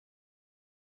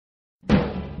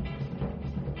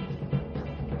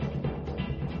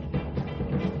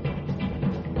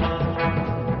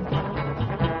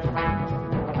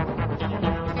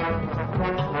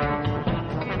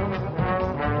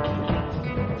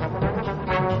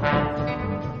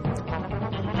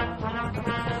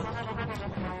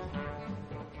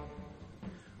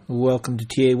Welcome to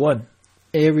TA1.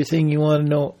 Everything you want to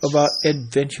know about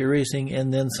adventure racing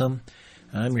and then some.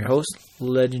 I'm your host,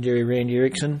 legendary Randy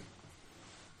Erickson.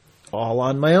 All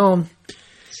on my own.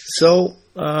 So,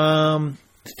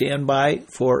 stand by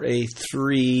for a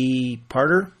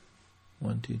 3-parter.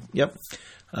 1, 2, yep.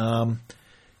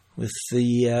 With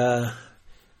the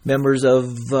members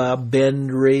of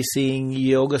Bend Racing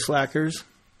Yoga Slackers.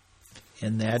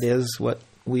 And that is what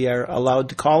we are allowed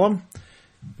to call them.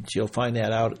 But you'll find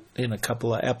that out in a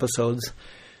couple of episodes.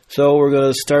 So we're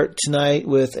going to start tonight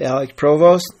with Alex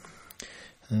Provost.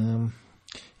 You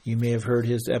may have heard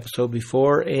his episode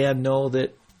before and know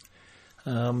that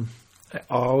I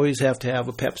always have to have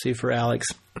a Pepsi for Alex.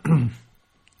 And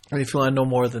if you want to know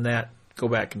more than that, go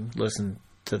back and listen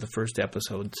to the first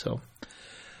episode. So,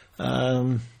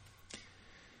 had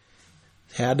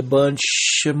a bunch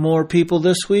of more people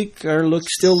this week. Are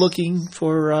still looking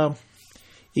for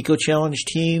Eco Challenge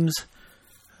teams.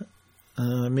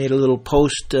 I made a little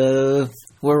post, where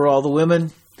were all the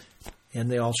women?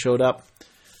 And they all showed up.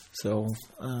 So,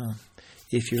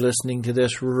 if you're listening to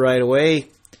this right away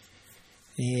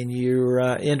and you're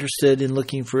interested in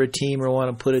looking for a team or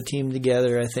want to put a team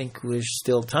together, I think there's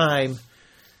still time.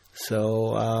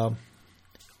 So,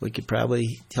 we could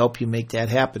probably help you make that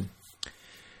happen.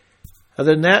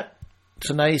 Other than that, it's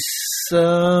a nice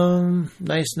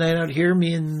night out here.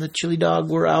 Me and the chili dog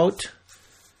were out.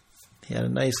 Had a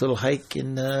nice little hike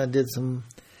and did some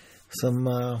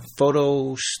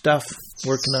photo stuff,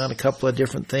 working on a couple of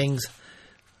different things.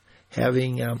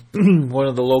 Having one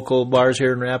of the local bars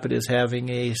here in Rapid is having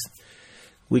a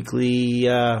weekly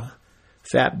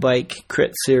fat bike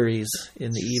crit series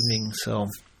in the evening. So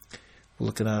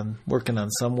working on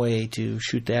some way to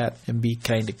shoot that and be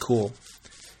kind of cool.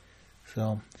 So,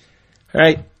 all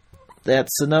right,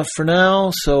 that's enough for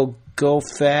now. So go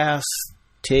fast,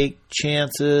 take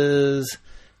chances,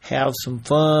 have some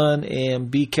fun,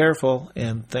 and be careful.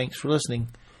 And thanks for listening.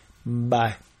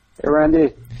 Bye. Hey,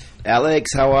 Randy.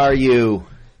 Alex, how are you?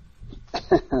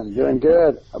 I'm doing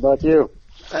good. How about you?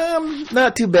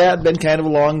 Not too bad. Been kind of a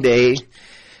long day.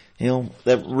 You know,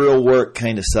 that real work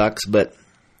kind of sucks, but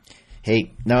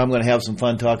hey, now I'm going to have some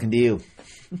fun talking to you.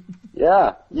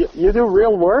 Yeah. You do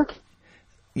real work?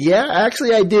 Yeah,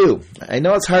 actually I do. I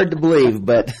know it's hard to believe,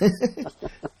 but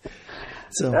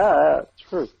so yeah,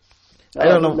 true. I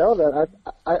don't know that.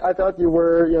 I thought you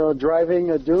were,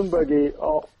 driving a dune buggy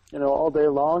all day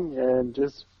long and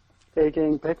just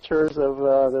taking pictures of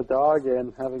the dog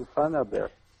and having fun up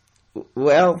there.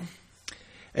 Well,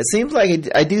 it seems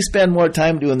like I do spend more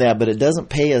time doing that, but it doesn't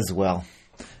pay as well.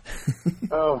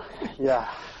 Oh, yeah.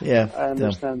 Yeah. I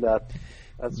understand that.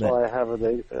 That's why I have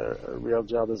a real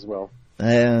job as well.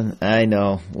 And I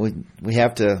know we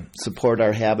have to support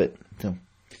our habit. So.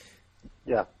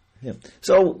 Yeah.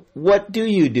 So, what do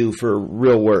you do for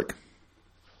real work?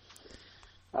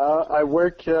 I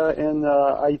work in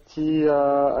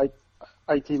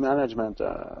IT management,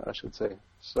 I should say.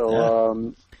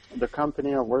 So the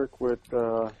company I work with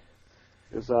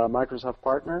is a Microsoft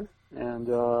partner, and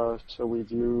so we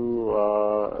do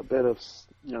a bit of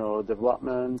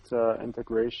development,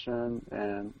 integration,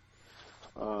 and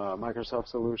Microsoft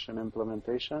solution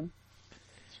implementation.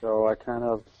 So I kind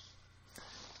of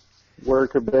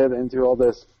work a bit into all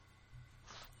this.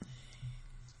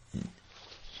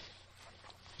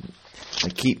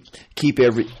 Keep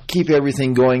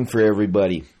everything going for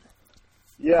everybody.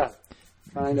 Yeah,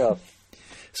 kind of.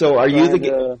 So are you the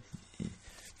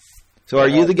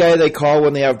guy they call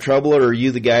when they have trouble, or are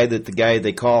you the guy that the guy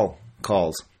they call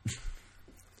calls?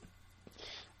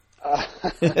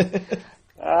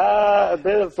 A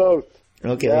bit of both.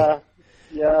 Okay.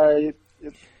 Yeah.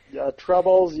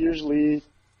 Troubles usually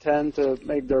tend to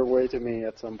make their way to me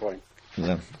at some point.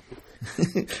 Yeah.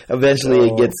 Eventually,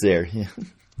 it gets there. Yeah.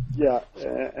 Yeah,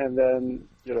 and then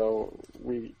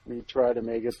we try to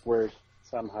make it work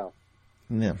somehow.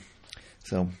 Yeah.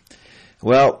 So,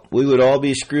 well, we would all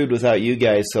be screwed without you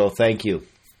guys. So, thank you.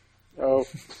 Oh.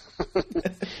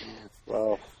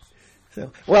 Well. So,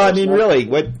 well, I mean, really,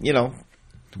 we're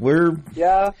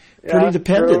pretty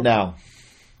dependent true. now.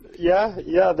 Yeah,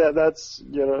 that's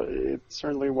it's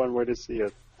certainly one way to see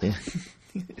it. Yeah.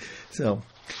 So,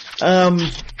 all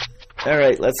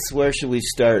right, where should we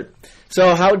start?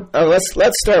 So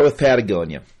let's start with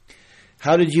Patagonia.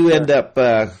 How did you end up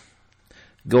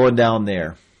going down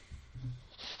there?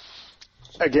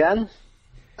 Again?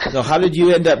 So how did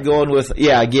you end up going with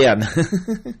again?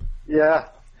 Yeah.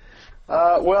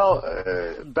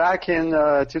 Back in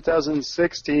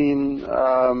 2016,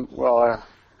 I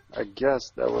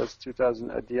guess that was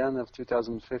at the end of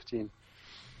 2015.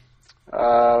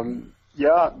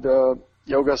 The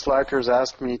Yoga Slackers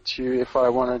asked me if I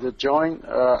wanted to join.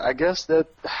 I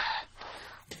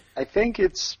think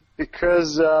it's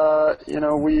because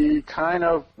we kind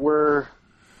of were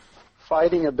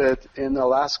fighting a bit in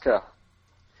Alaska,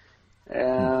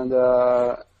 and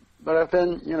but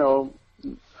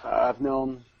I've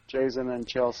known Jason and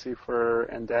Chelsea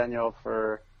and Daniel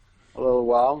for a little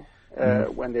while.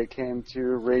 When they came to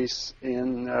race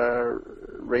in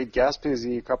Raid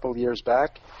Gaspésie a couple of years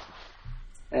back.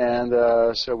 And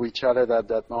so we chatted at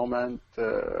that moment.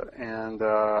 And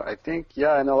I think,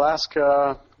 in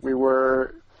Alaska, there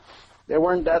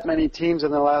weren't that many teams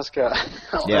in Alaska,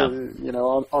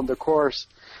 on the course.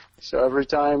 So every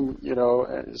time,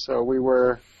 so we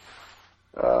were,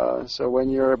 so when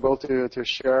you're able to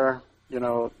share,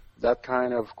 that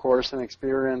kind of course and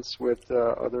experience with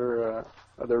other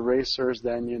racers,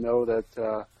 then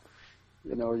that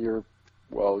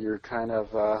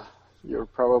you're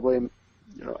probably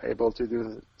able to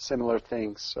do similar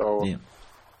things. So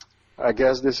I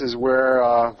guess this is where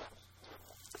I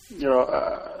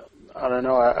don't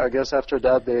know. I guess after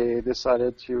that they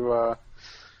decided to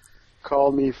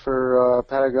call me for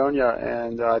Patagonia,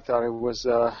 and I thought it was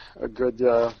a good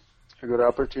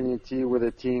opportunity with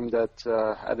a team that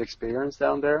had experience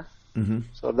down there. Mm-hmm.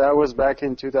 So that was back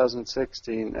in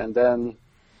 2016, and then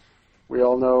we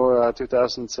all know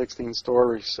 2016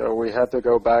 story, so we had to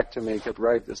go back to make it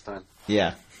right this time.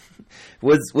 Yeah.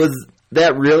 Was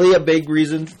that really a big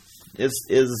reason, is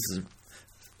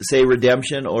say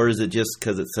redemption, or is it just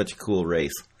because it's such a cool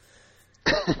race?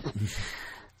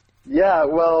 Yeah,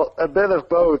 well, a bit of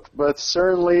both, but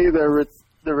certainly the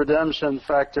redemption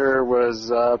factor was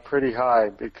pretty high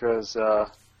because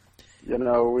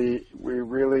we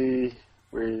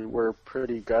were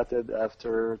pretty gutted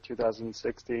after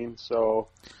 2016. So,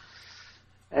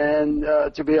 and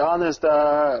to be honest,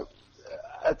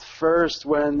 at first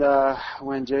when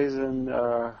Jason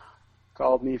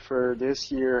called me for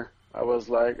this year, I was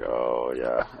like, oh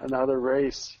yeah, another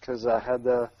race, because I had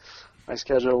my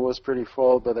schedule was pretty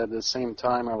full, but at the same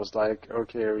time I was like,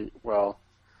 okay, well,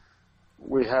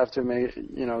 we have to make,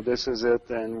 this is it,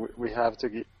 and we have to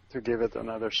give it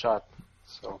another shot.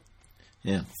 So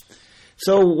yeah.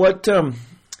 So what?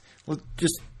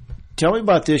 Just tell me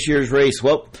about this year's race.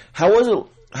 Well, how was it?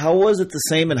 How was it the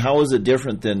same, and how was it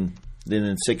different than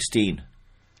in 16?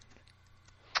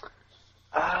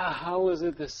 How was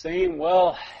it the same?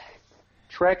 Well,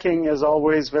 trekking is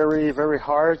always very, very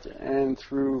hard and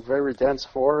through very dense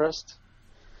forest.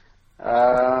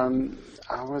 How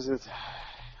was it?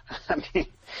 I mean,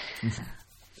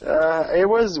 it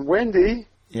was windy,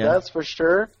 that's for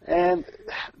sure. And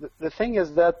the thing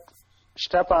is that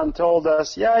Stepan told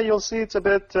us, you'll see it's a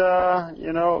bit,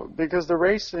 because the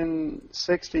race in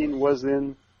 16 was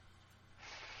in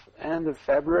end of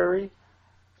February,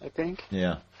 I think.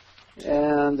 Yeah.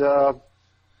 And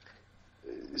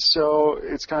so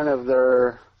it's kind of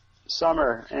their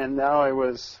summer, and now it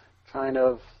was kind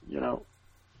of,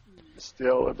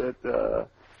 still a bit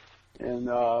in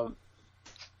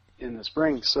the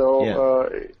spring. So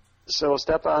so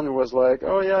Stepan was like,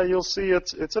 oh yeah, you'll see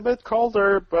it's a bit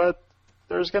colder, but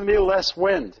there's going to be less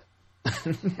wind.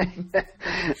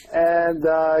 And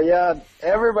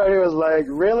everybody was like,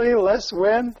 really, less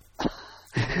wind?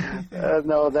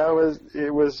 No,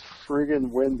 it was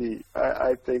friggin' windy.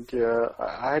 I think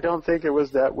I don't think it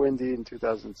was that windy in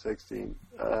 2016.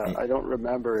 I don't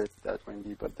remember it that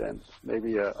windy, but then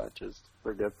maybe I just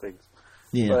forget things.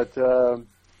 Yeah. But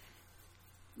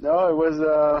no, it was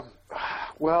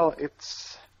well,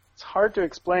 it's hard to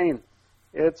explain.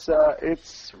 It's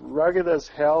rugged as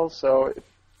hell, so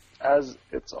as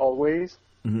it's always.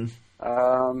 Mm-hmm.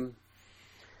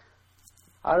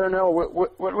 I don't know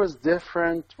what was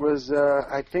different was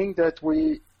I think that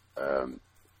we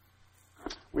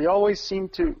always seem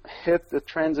to hit the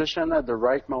transition at the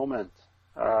right moment,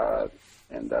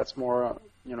 and that's more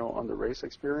on the race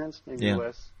experience, maybe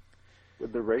less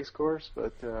with the race course,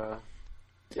 but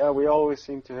we always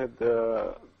seem to hit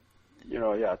the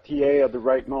TA at the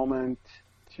right moment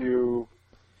to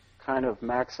kind of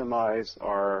maximize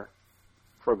our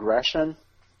progression.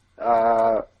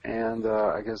 And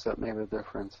I guess that made a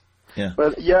difference. Yeah.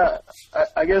 But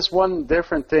I guess one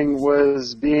different thing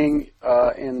was being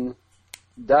in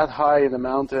that high in the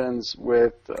mountains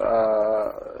with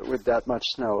that much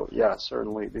snow. Yeah,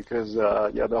 certainly, because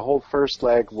the whole first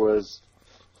leg was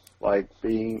like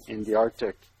being in the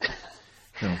Arctic.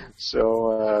 Yeah.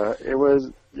 So there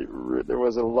was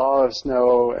a lot of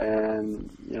snow, and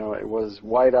it was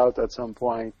white out at some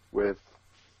point with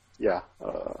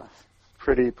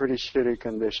pretty shitty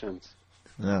conditions.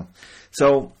 Yeah.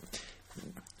 So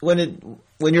when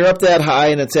when you're up that high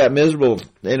and it's that miserable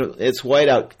and it's white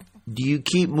out, do you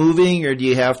keep moving or do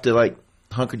you have to like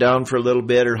hunker down for a little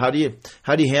bit, or how do you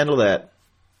handle that?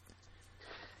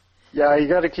 Yeah, you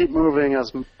got to keep moving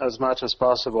as much as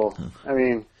possible. I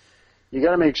mean, you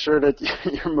got to make sure that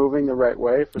you're moving the right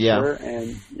way for sure,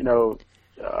 and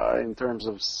in terms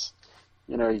of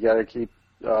you got to keep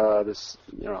this,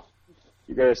 you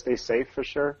got to stay safe for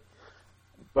sure.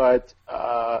 But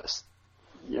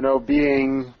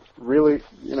being really,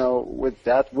 with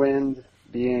that wind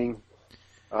being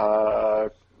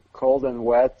cold and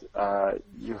wet,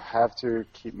 you have to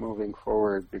keep moving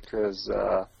forward because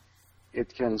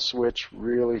it can switch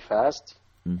really fast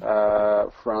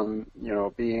from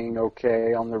being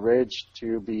okay on the ridge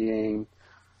to being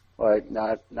like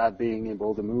not being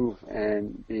able to move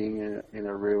and being in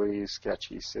a really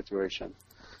sketchy situation.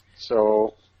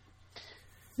 So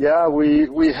yeah,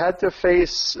 we had to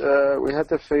face a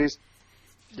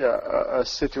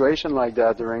situation like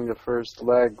that during the first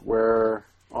leg, where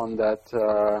on that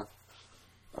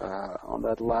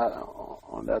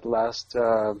last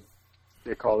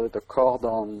they call it the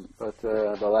cordon, but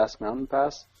the last mountain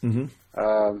pass. Mm-hmm.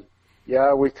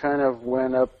 We kind of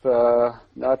went up,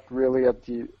 not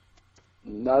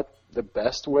the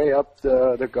best way up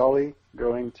the gully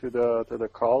going to the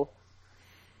col.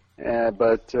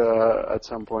 But at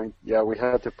some point, we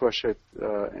had to push it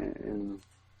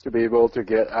to be able to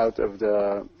get out of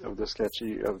the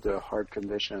hard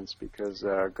conditions, because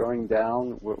going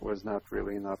down was not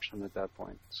really an option at that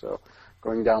point. So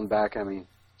going down back, we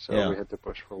had to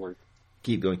push forward.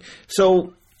 Keep going.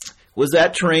 So was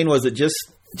that terrain? Was it just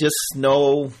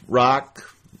snow, rock,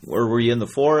 or were you in the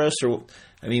forest? Or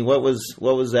what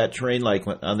was that terrain like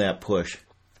on that push?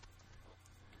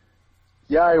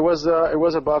 Yeah, it was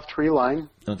above tree line.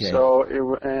 Okay. So it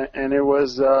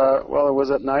was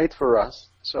at night for us.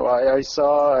 So I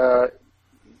saw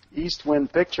east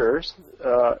wind pictures.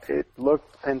 It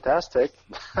looked fantastic,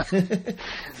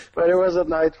 but it was at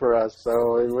night for us.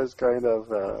 So it was kind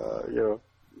of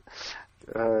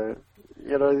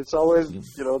it's always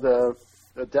the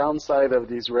downside of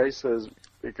these races,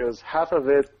 because half of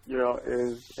it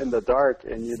is in the dark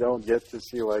and you don't get to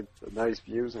see like the nice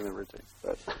views and everything.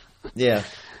 But yeah.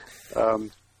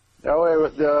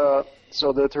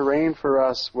 So the terrain for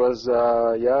us was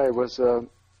it was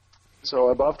so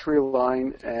above tree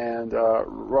line and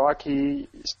rocky,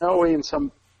 snowy in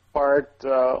some part,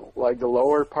 like the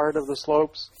lower part of the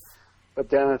slopes, but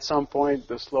then at some point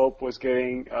the slope was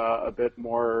getting a bit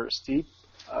more steep,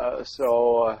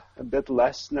 so a bit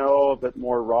less snow, a bit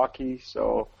more rocky.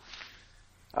 So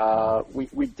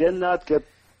we did not get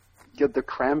the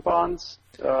crampons.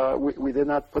 We did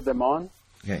not put them on.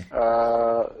 Okay.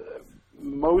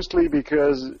 Mostly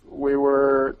because we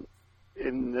were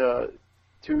in the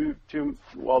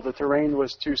terrain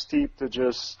was too steep to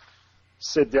just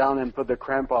sit down and put the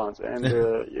crampons, and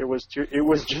it was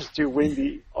just too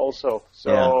windy also.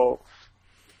 So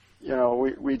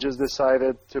we just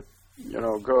decided to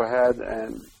go ahead,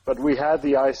 but we had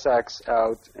the ice axe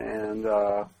out, and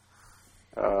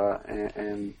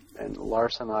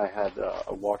Lars and I had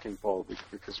a walking pole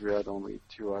because we had only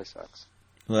 2 ice axes.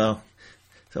 Well,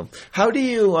 so how do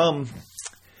you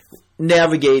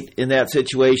navigate in that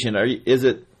situation? Are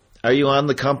you on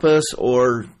the compass,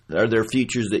 or are there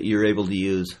features that you're able to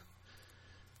use?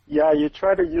 Yeah, you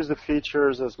try to use the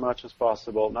features as much as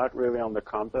possible. Not really on the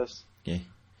compass. Okay.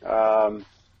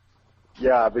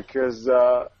 Because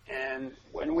and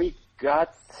when we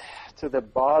got to the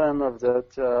bottom of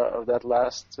that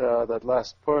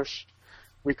last push,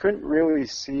 we couldn't really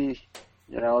see,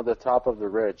 the top of the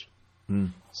ridge.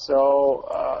 So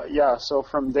so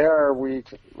from there we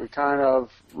kind of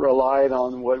relied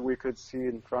on what we could see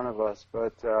in front of us.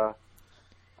 But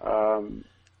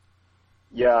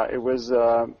it was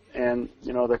and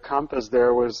the compass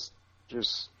there was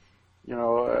just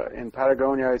in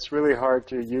Patagonia it's really hard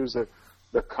to use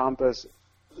the compass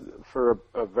for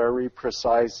a very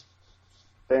precise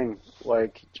thing,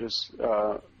 like just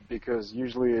because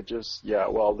usually it just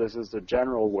this is the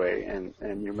general way, and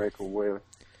you make a way.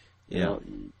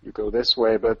 You go this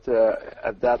way, but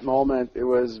at that moment it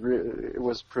was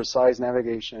precise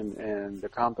navigation, and the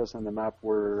compass and the map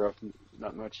were of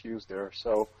not much use there.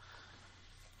 So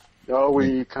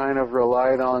we kind of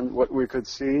relied on what we could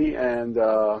see, and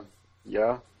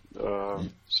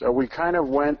so we kind of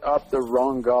went up the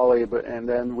wrong gully, and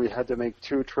then we had to make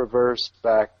 2 traverse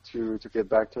back to get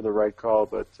back to the right call.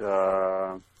 But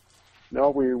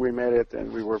we made it,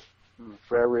 and we were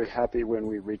very happy when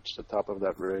we reached the top of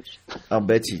that ridge. I'll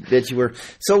bet you were.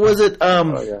 So was it?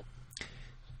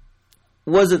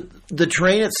 Was it the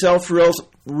terrain itself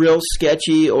real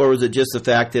sketchy, or was it just the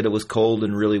fact that it was cold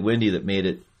and really windy that made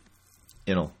it,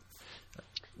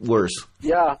 worse?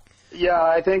 Yeah,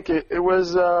 I think it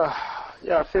was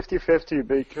 50-50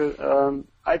 because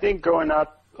I think going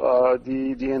up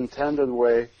the intended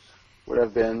way would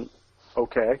have been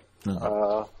okay.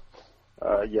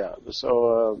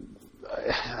 So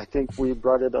I think we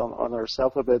brought it on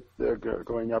ourselves a bit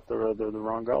going up the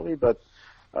wrong gully, but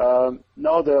no,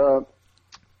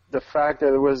 the fact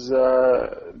that it was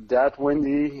that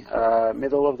windy,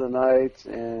 middle of the night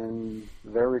and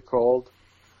very cold,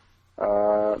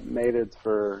 made it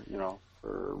for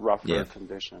rougher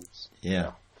conditions.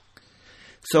 Yeah.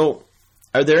 So,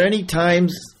 are there any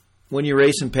times when you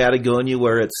race in Patagonia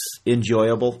where it's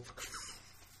enjoyable?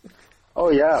 Oh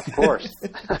yeah, of course.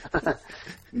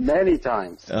 Many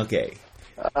times. Okay.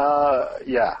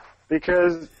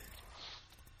 Because,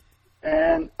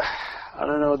 and I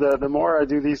don't know, the more I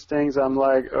do these things, I'm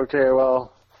like, okay,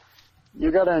 well,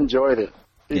 you got to enjoy it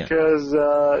because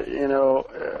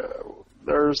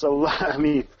there's a lot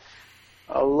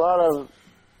of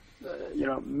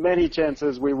many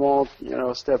chances we won't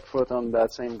step foot on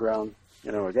that same ground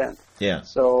again. Yeah.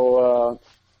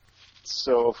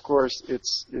 So of course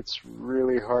it's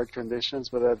really hard conditions,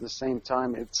 but at the same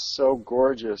time it's so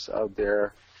gorgeous out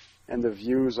there, and the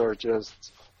views are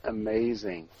just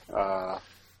amazing.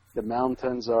 The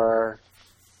mountains are,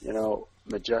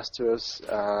 majestuous,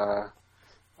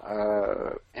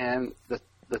 and the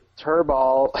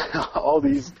turbol, all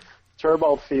these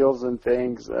turbol fields and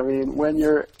things. I mean, when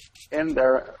you're in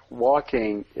there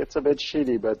walking, it's a bit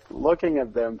shitty, but looking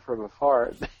at them from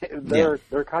afar,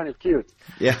 they're kind of cute.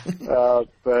 Yeah.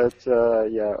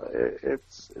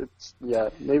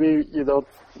 Maybe you don't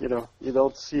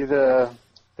see the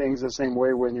things the same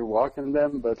way when you walk in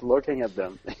them, but looking at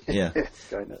them, it's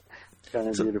kind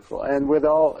of beautiful. And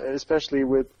especially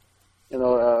with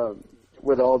all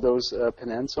those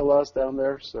peninsulas down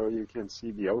there, so you can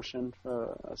see the ocean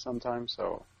sometimes.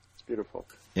 So it's beautiful.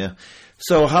 Yeah.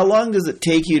 So how long does it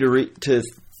take you to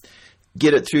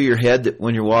get it through your head that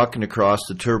when you're walking across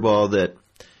the turbol that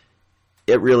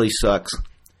it really sucks?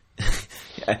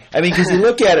 I mean, because you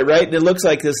look at it, right, and it looks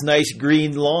like this nice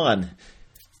green lawn.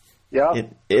 Yeah.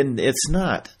 And it's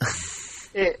not.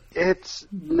 It's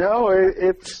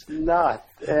not,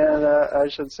 and I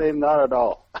should say not at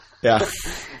all. Yeah.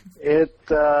 It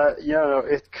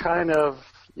kind of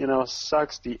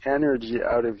sucks the energy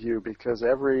out of you because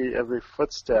every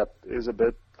footstep is a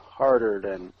bit harder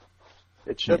than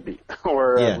it should be,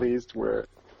 or at least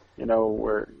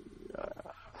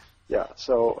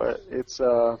So it's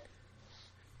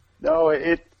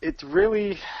it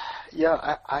really,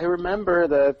 I remember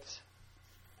that,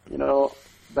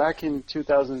 back in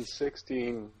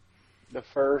 2016, the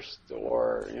first,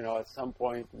 or at some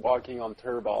point walking on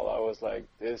turbol, I was like,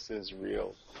 this is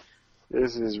really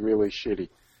shitty.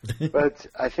 But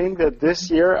I think that this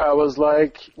year I was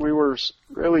like, we were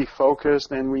really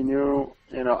focused, and we knew,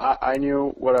 I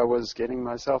knew what I was getting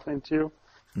myself into.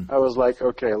 I was like,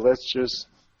 okay, let's just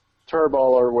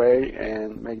turbol our way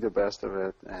and make the best of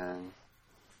it, and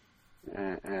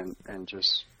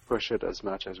just push it as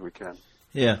much as we can.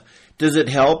 Yeah. Does it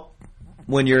help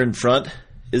when you're in front?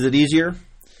 Is it easier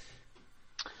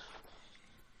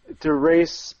to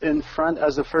race in front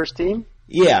as the first team?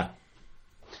 Yeah.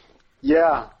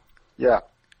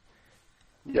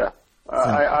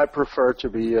 I prefer to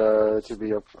be I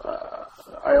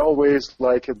always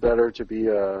like it better to be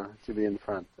in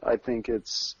front. I think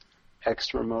it's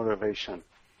extra motivation.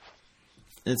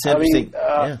 It's interesting.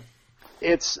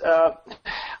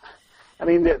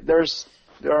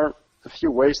 There are a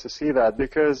few ways to see that,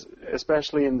 because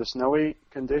especially in the snowy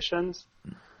conditions,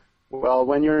 well,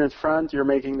 when you're in front, you're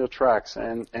making the tracks,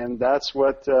 and that's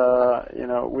what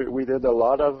we did a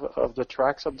lot of the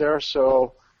tracks up there.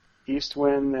 So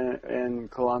Eastwind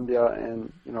and Columbia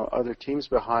and other teams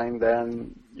behind,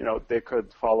 then they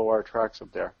could follow our tracks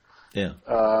up there. Yeah.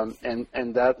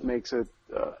 And that makes it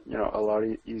a lot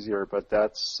easier. But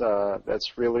that's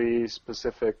really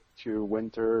specific to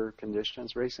winter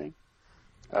conditions racing.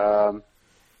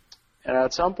 And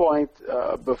at some point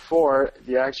before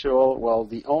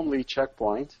the only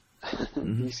checkpoint,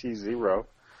 BC0,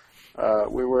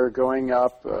 we were going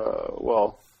up,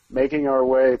 making our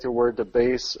way toward the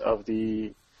base of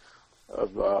the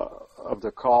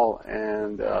call,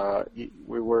 and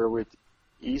we were with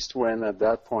Eastwind at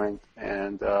that point,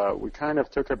 and we kind of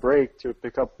took a break to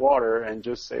pick up water and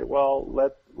just say, well,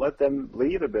 let them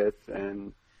lead a bit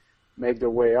and make their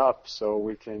way up, so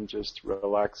we can just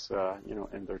relax,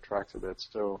 in their tracks a bit.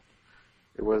 So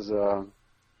it was,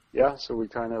 so we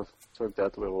kind of took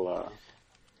that little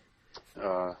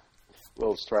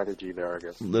little strategy there, I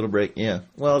guess. Little break, yeah.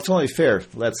 Well, it's only fair.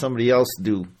 Let somebody else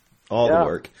do all the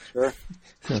work. Sure.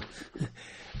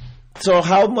 So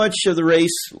how much of the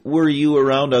race were you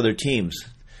around other teams?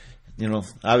 You know,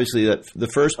 obviously the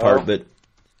first part, but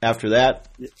after that?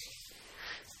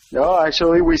 No,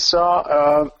 actually, we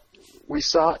saw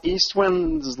East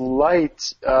Wind's Light.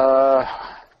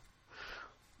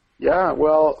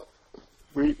 Well,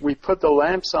 we put the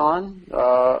lamps on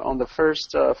the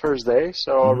first day.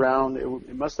 So around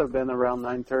it must have been around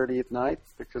 9:30 at night,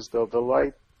 because the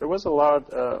light, there was a lot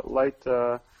of light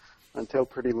until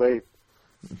pretty late.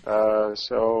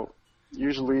 So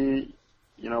usually,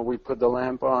 we put the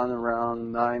lamp on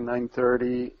around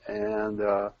 9:30, and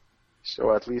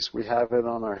so at least we have it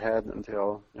on our head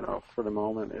until, for the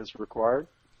moment is required.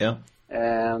 Yeah.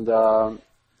 And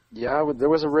there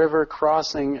was a river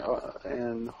crossing,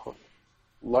 and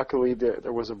luckily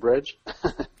there was a bridge.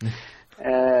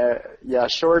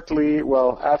 Shortly,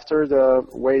 after the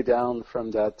way down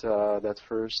from that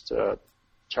first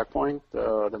checkpoint,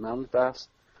 the mountain pass.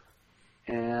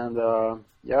 And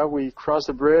we crossed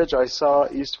the bridge. I saw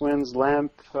East Wind's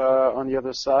lamp on the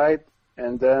other side,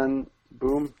 and then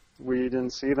boom, we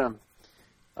didn't see them.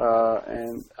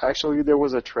 And actually, there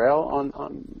was a trail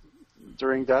on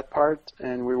during that part,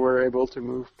 and we were able to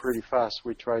move pretty fast.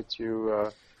 We tried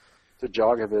to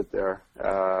jog a bit there,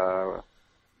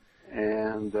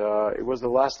 and it was the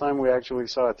last time we actually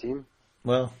saw a team.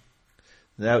 Well,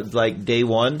 that was like day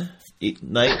one.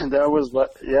 Night? That was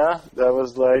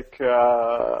like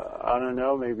I don't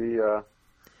know, maybe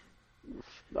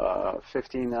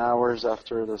 15 hours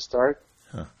after the start.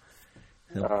 Huh.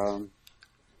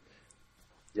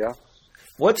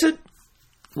 What's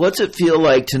it feel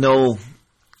like to know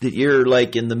that you're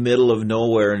like in the middle of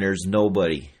nowhere and there's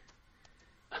nobody?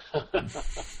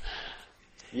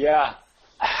 Yeah.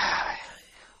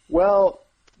 Well,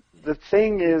 the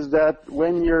thing is that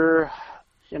when you're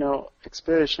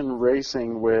expedition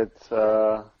racing with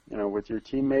with your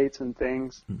teammates and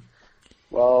things,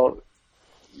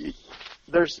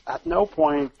 there's at no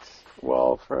point,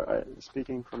 for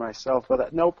speaking for myself, but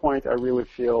at no point I really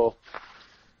feel,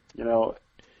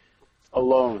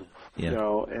 alone.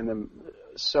 Yeah.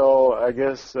 So I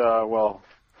guess,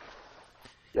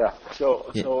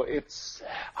 So it's,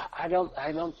 I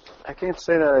can't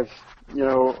say that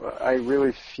I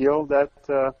really feel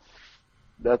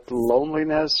that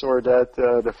loneliness, or that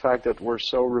the fact that we're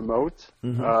so remote,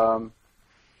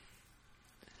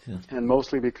 and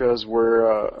mostly because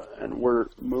we're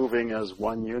moving as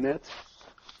one unit,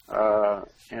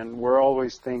 and we're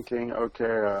always thinking,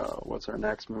 okay, what's our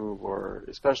next move? Or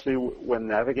especially when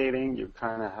navigating, you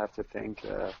kind of have to think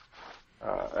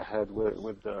ahead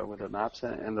with the maps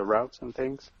and the routes and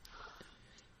things.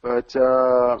 But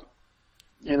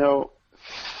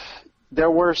there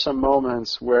were some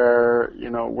moments where,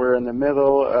 we're in the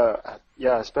middle,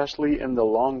 especially in the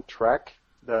long trek,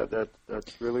 that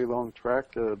really long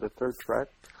trek, the third trek.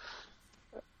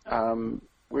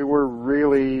 We were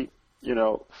really,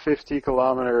 50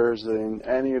 kilometers in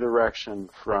any direction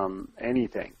from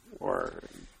anything, or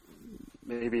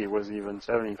maybe it was even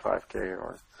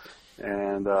 75K,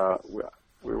 and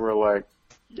we were like,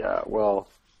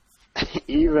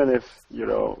 even if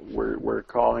we're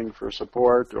calling for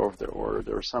support, or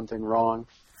there's something wrong,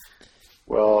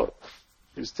 you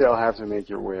still have to make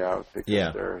your way out,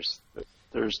 because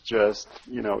there's just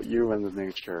you and the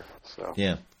nature. So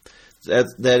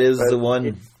that is the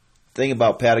one thing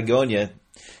about Patagonia.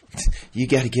 You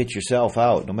got to get yourself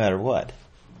out, no matter what.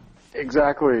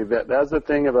 Exactly. That's the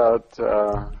thing about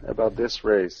this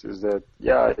race, is that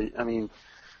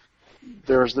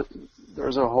there's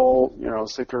a whole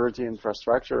security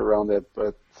infrastructure around it,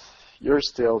 but you're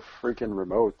still freaking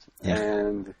remote,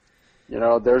 and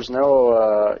there's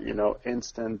no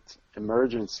instant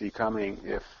emergency coming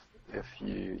if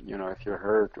you're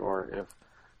hurt, or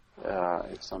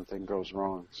if something goes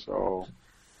wrong. So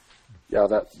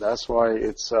that's why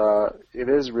it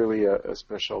is really a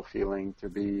special feeling to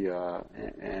be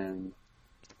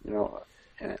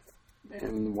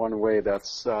in one way,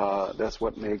 that's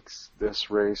what makes this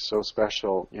race so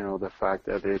special. The fact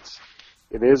that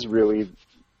it is really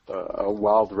a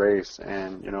wild race,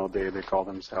 and they call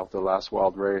themselves the last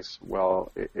wild race.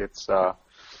 Well, it's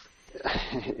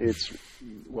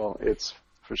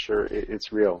for sure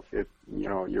it's real.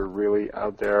 You're really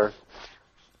out there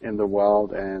in the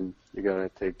wild, and you gotta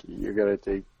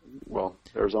take. Well,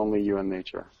 there's only you and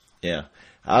nature. Yeah.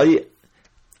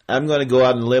 I'm going to go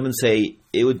out on a limb and say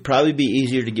it would probably be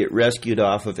easier to get rescued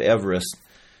off of Everest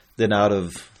than out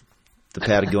of the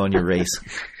Patagonia race.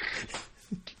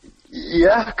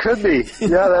 Yeah, could be.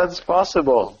 Yeah, that's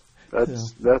possible.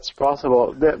 That's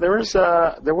possible. There was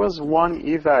one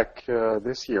evac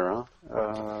this year.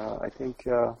 I think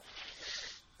the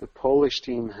Polish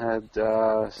team had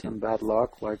some bad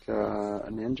luck, like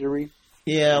an injury.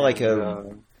 Yeah, like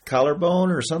a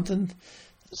collarbone or something.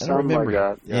 I don't remember.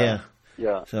 Like that.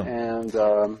 Yeah. So. And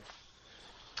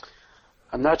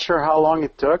I'm not sure how long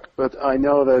it took, but I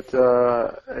know that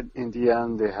in the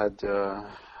end they had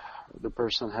the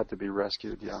person had to be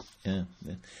rescued. Yeah.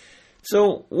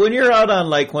 So when you're out on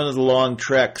like one of the long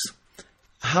treks,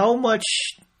 how much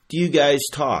do you guys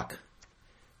talk?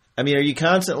 I mean, are you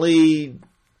constantly,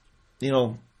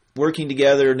 working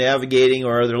together, navigating,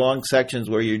 or are there long sections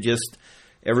where you're just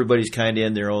everybody's kind of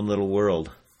in their own little world?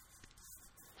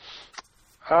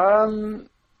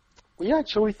 We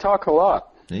actually talk a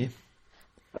lot. See?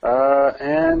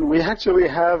 And we actually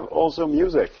have also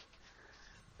music.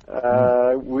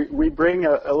 We bring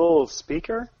a little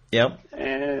speaker. Yep.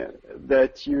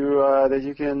 That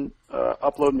you can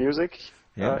upload music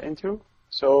into.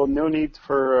 So no need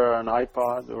for an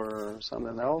iPod or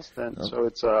something else. So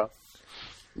it's a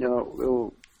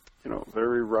little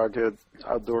very rugged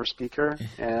outdoor speaker,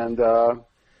 and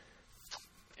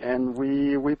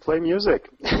we play music,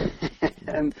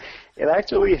 and it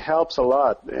actually helps a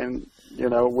lot. And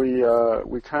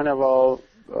we kind of all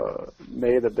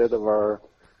made a bit of our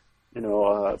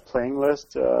playing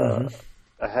list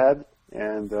ahead.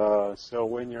 And so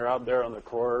when you're out there on the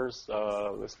course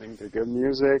listening to good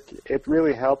music, it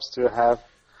really helps to have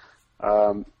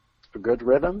a good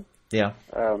rhythm. Yeah.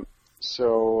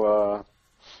 So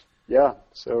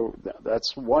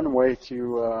that's one way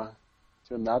to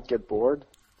not get bored.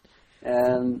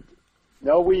 And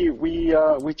no, we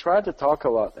try to talk a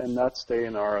lot and not stay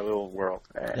in our little world.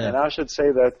 And I should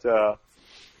say that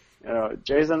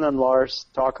Jason and Lars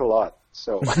talk a lot.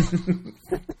 So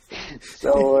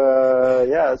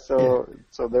so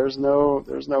there's no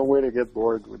way to get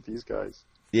bored with these guys.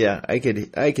 Yeah, I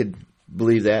could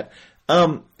believe that.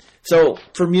 So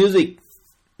for music,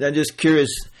 I'm just curious,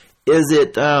 is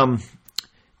it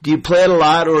do you play it a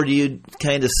lot, or do you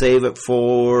kind of save it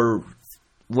for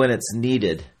when it's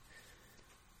needed?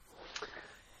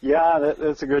 Yeah,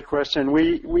 that's a good question.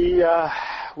 We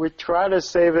try to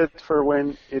save it for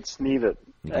when it's needed.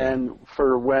 Okay. And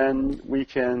for when we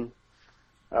can,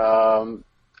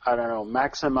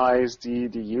 maximize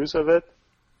the use of it.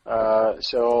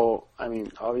 So, I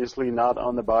mean, obviously not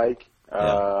on the bike.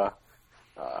 And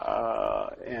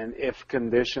if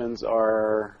conditions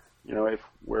are, if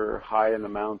we're high in the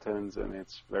mountains and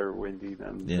it's very windy,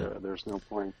 then there's no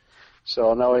point.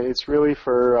 So, no, it's really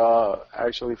for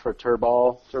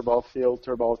Turball field,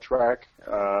 Turball track,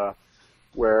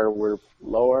 where we're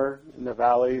lower in the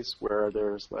valleys where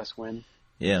there's less wind.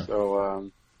 Yeah. So,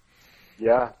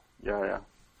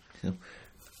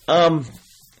 How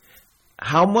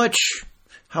much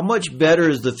better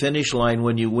is the finish line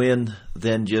when you win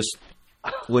than just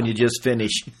when you just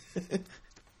finish?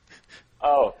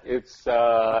 Oh, it's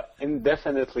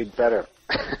indefinitely better.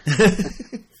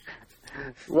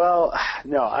 Well,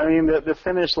 no, I mean the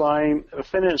finish line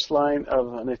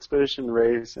of an expedition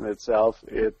race in itself,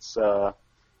 it's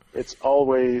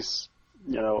always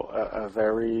a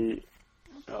very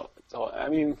it's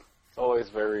always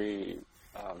very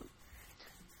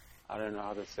I don't know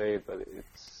how to say it, but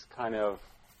it's kind of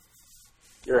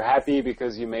you're happy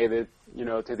because you made it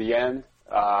to the end,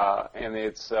 and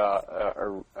it's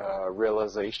a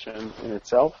realization in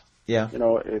itself. Yeah.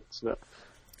 It's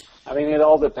it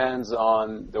all depends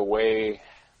on the way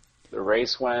the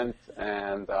race went,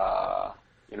 and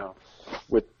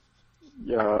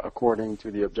according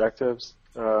to the objectives.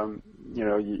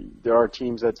 There are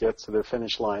teams that get to the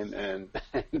finish line and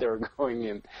they're going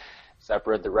in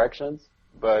separate directions.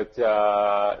 But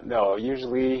no,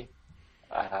 usually,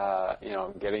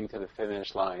 getting to the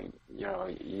finish line,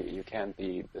 you can't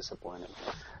be disappointed.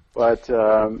 But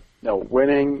no,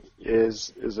 winning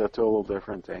is a total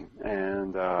different thing.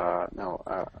 And I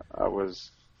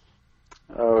was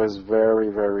very,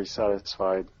 very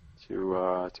satisfied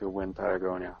to win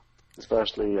Patagonia,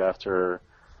 especially after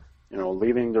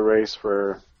leading the race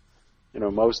for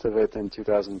most of it in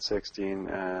 2016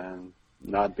 and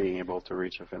not being able to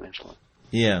reach a finish line.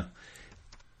 Yeah.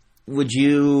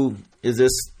 Is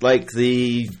this like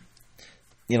the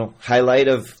highlight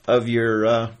of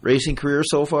your racing career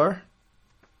so far?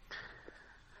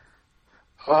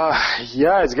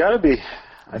 Yeah, it's got to be.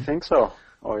 I think so.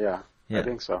 Oh, yeah. I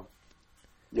think so.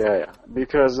 Yeah.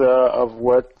 Because of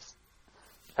what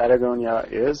Patagonia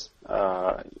is,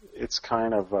 it's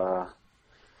kind of,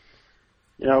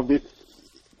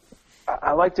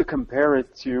 I like to compare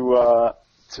it to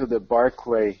the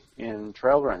Barclay in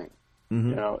trail running.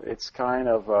 It's kind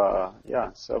of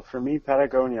So for me,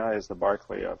 Patagonia is the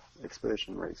Barclay of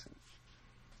expedition racing.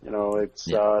 It's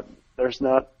there's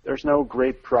no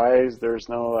great prize. There's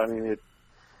no. I mean,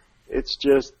 it's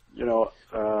just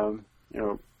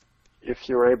if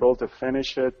you're able to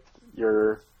finish it,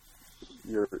 you're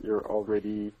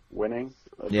already winning.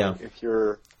 Yeah. If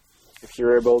you're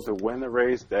able to win the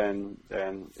race, then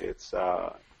it's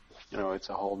it's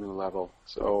a whole new level.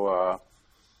 So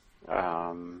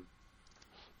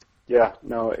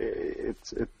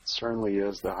it certainly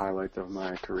is the highlight of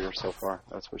my career so far.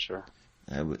 That's for sure.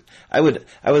 I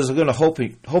was going to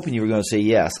hoping you were going to say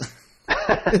yes.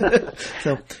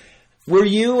 So, were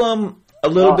you a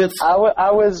little bit?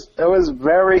 I was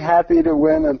very happy to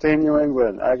win Untamed New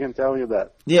England. I can tell you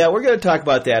that. Yeah, we're going to talk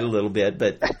about that a little bit,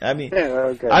 but I mean,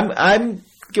 okay. I'm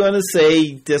going to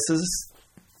say this is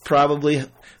probably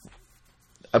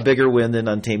a bigger win than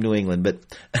Untamed New England, but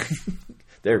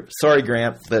sorry,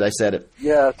 Grant, but I said it.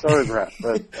 Yeah, sorry, Grant,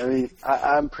 but I mean,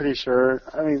 I'm pretty sure.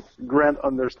 I mean, Grant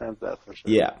understands that for sure.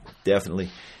 Yeah, definitely.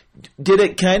 Did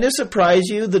it kind of surprise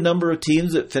you the number of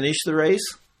teams that finished the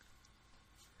race?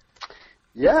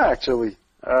 Yeah, actually.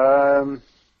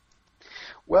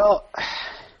 Well,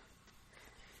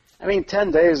 I mean,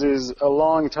 10 days is a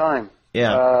long time.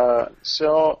 Yeah.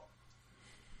 So,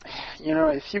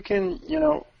 if you can,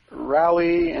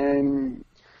 rally and,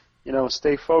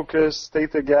 stay focused, stay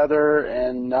together,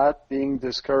 and not being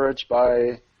discouraged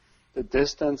by the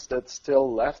distance that's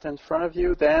still left in front of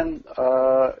you, then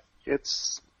it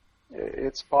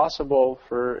was possible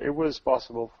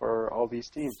for all these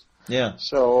teams. Yeah.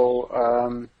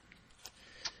 So,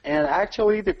 and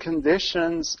actually the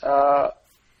conditions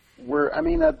were, I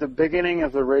mean, at the beginning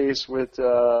of the race with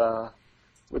the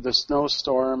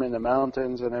snowstorm in the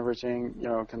mountains and everything,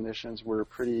 conditions were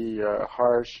pretty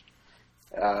harsh.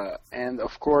 And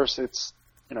of course it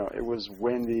was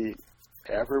windy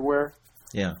everywhere.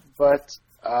 Yeah. But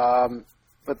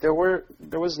there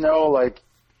was no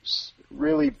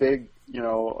really big,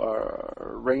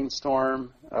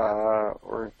 rainstorm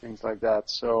or things like that.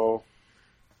 So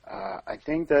I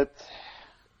think that,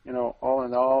 all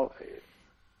in all,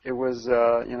 it was,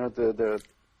 the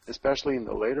especially in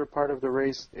the later part of the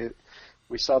race,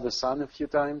 we saw the sun a few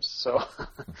times. So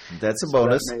that's a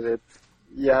bonus. That made it,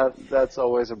 yeah, that's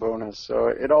always a bonus. So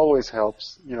it always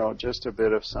helps, just a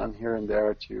bit of sun here and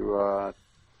there to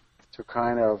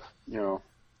kind of,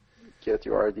 get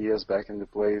your ideas back into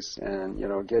place and,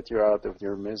 get you out of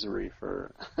your misery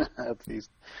for at least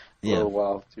for a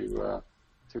while to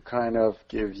kind of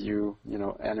give you,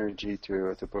 energy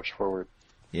to push forward.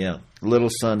 Yeah. Little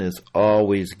sun is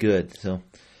always good. So.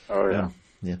 Oh, yeah.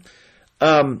 Yeah.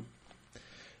 All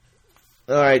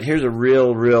right. Here's a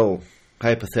real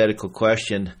hypothetical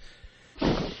question.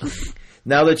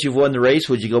 Now that you've won the race,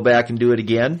 would you go back and do it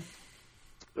again?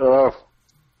 Oh,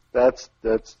 that's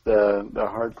the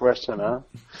hard question, huh?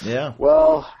 Yeah.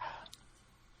 Well,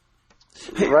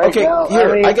 okay. Now,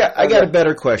 here, I got a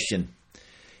better question.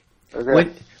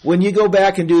 Okay. When you go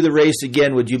back and do the race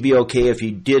again, would you be okay if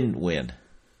you didn't win?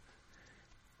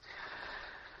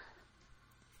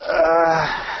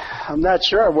 I'm not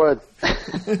sure I would.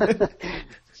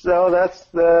 So that's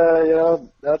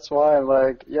why I'm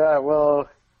like, yeah, well,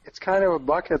 it's kind of a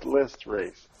bucket list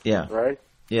race. Yeah. Right?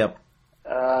 Yep.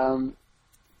 But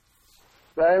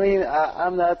I mean,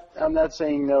 I'm not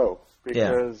saying no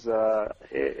because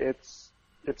it's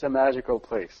a magical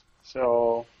place.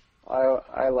 So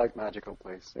I like magical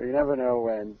place. So you never know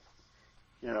when,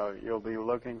 you'll be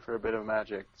looking for a bit of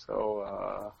magic.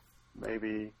 So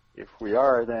maybe if we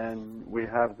are, then we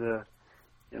have the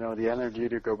energy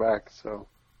to go back. So,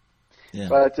 yeah.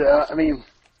 But I mean,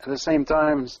 at the same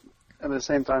time,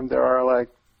 there are like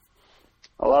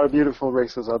a lot of beautiful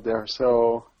races out there.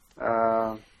 So,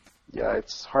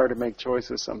 it's hard to make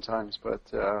choices sometimes. But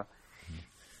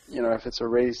if it's a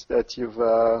race that you've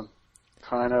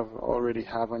kind of already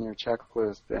have on your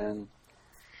checklist, then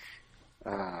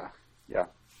yeah.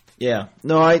 Yeah.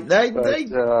 No,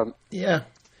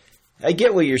 I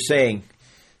get what you're saying.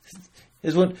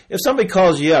 Is when if somebody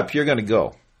calls you up, you're going to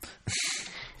go,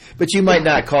 but you might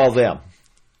not call them.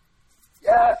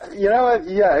 Yeah, you know what?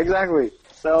 Yeah, exactly.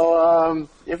 So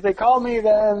if they call me,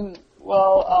 then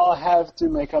I'll have to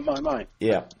make up my mind.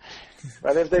 Yeah.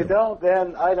 But if they don't,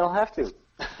 then I don't have to.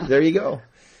 There you go.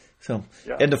 So,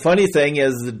 and the funny thing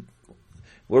is, that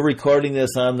we're recording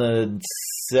this on the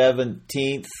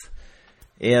 17th,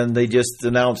 and they just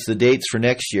announced the dates for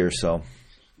next year. So.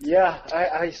 Yeah,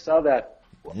 I saw that.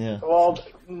 Yeah. Well,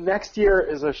 next year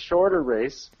is a shorter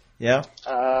race. Yeah.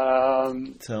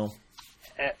 So.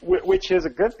 Which is a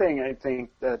good thing, I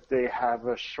think, that they have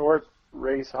a short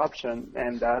race option,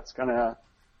 and that's gonna,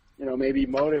 maybe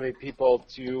motivate people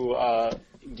to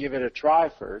give it a try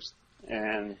first,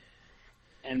 and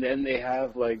then they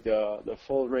have like the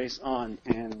full race on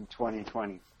in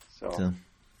 2020. So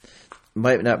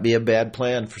might not be a bad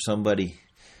plan for somebody.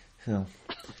 So,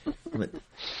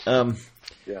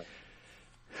 yeah.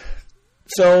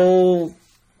 So,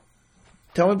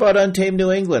 tell me about Untamed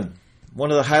New England. One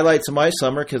of the highlights of my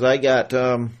summer because I got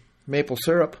maple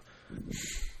syrup.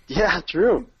 Yeah,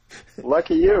 true.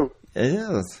 Lucky you. It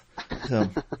is.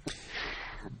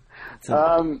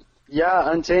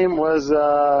 Yeah, Untamed was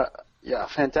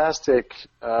fantastic,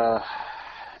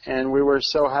 and we were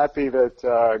so happy that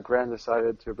Grant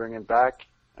decided to bring it back,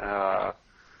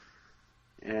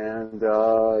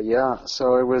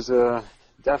 so it was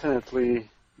definitely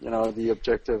the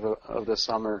objective of the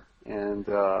summer, and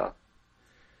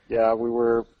we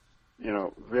were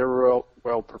very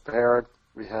well prepared.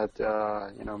 We had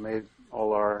made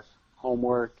all our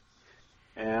homework,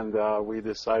 and we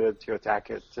decided to attack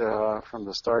it from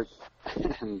the start,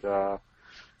 and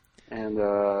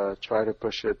try to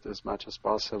push it as much as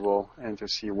possible, and to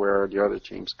see where the other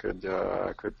teams could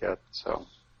get. So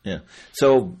yeah.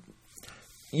 So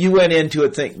you went into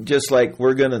it just like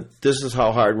this is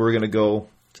how hard we're gonna go.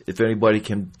 If anybody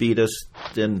can beat us,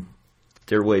 then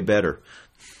they're way better.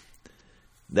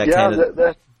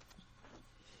 That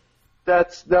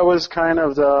was kind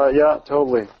of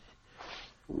totally.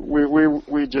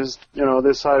 We just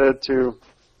decided to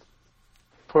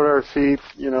put our feet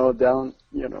down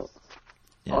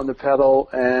on the pedal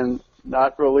and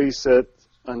not release it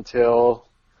until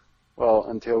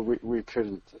we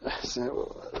couldn't.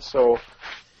 So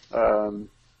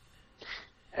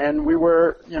and we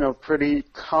were pretty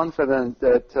confident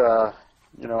that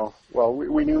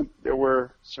we knew there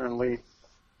were certainly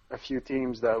a few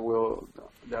teams that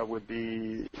would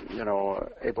be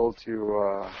able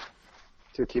to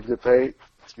keep the pace,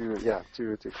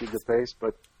 to keep the pace,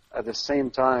 but at the same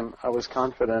time I was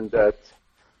confident that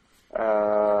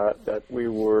we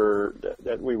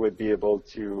would be able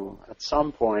to at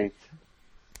some point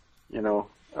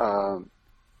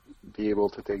be able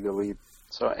to take the lead.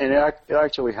 So, and it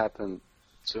actually happened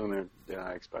sooner than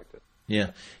I expected.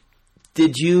 Yeah.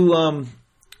 Did you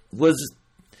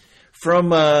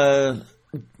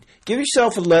give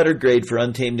yourself a letter grade for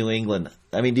Untamed New England?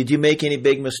 I mean, did you make any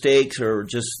big mistakes or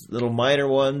just little minor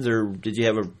ones, or did you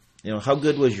have how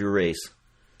good was your race?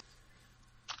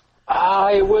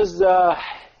 It was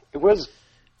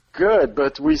good,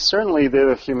 but we certainly did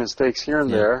a few mistakes here and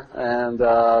there, and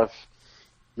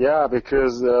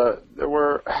because there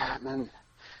were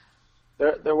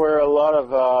there were a lot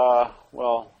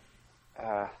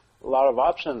of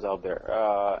options out there,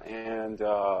 and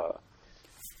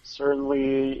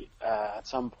certainly at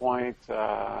some point,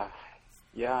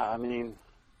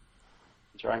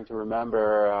 trying to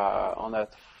remember on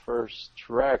that first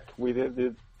trek, we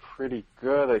did pretty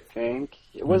good, I think.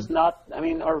 It was not,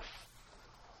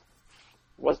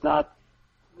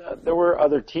 there were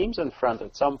other teams in front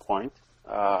at some point.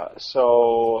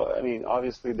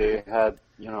 Obviously they had,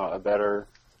 a better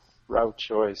route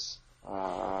choice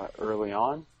early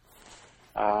on.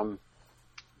 But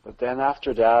then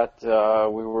after that,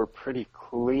 we were pretty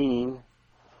clean.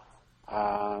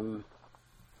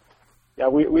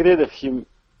 We did a few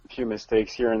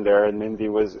mistakes here and there, and Mindy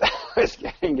was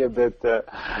getting a bit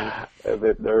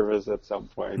nervous at some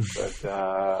point. But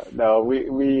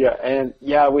we had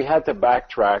to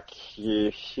backtrack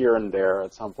here and there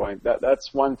at some point.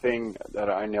 That's one thing that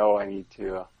I know I need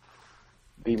to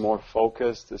be more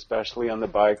focused, especially on the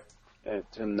bike,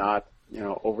 to not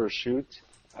overshoot.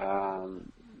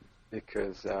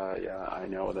 Because I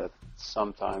know that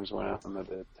sometimes when I'm a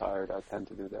bit tired, I tend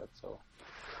to do that.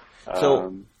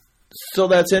 So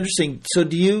that's interesting. So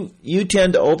do you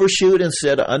tend to overshoot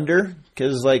instead of under?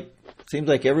 Because it seems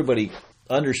like everybody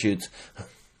undershoots.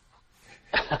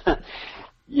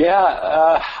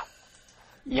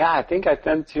 I think I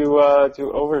tend to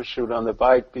overshoot on the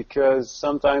bike because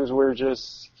sometimes we're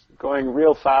just going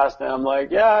real fast, and I'm like,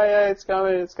 it's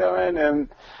coming,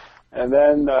 and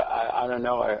then I don't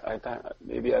know,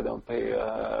 maybe I don't pay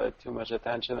too much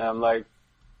attention. And I'm like,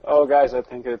 oh guys, I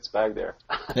think it's back there.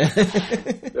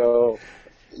 So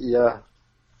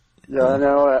I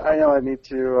know I need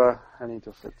to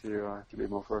be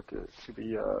more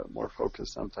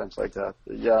focused sometimes like that.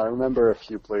 I remember a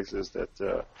few places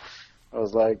that I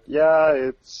was like,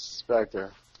 it's back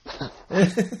there.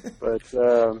 But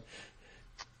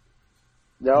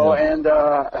and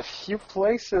a few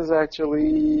places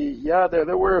actually,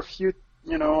 there were a few,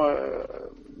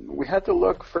 we had to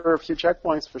look for a few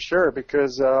checkpoints for sure,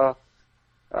 because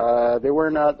They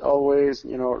were not always,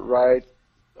 right,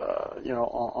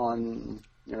 on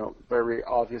very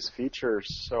obvious features.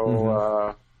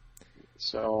 So,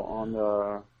 so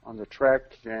on the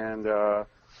trek, and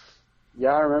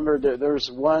yeah, I remember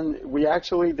there's one. We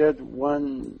actually did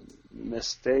one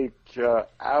mistake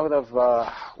out of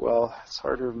well, it's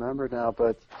hard to remember now,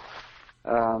 but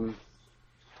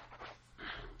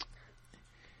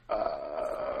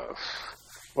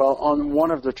well, on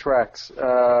one of the treks,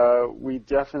 we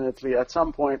definitely, at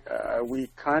some point, we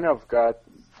kind of got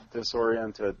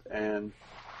disoriented, and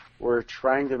we're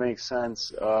trying to make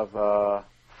sense of,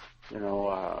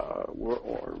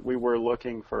 we were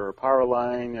looking for a power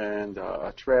line and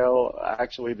a trail.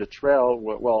 Actually, the trail,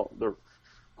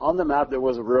 on the map there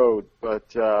was a road,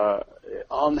 but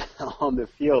on the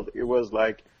field it was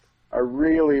like a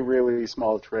really, really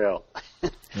small trail.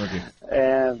 Okay.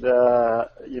 And,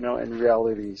 in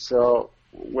reality. So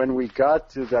when we got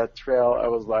to that trail, I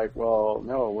was like, well,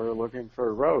 no, we're looking for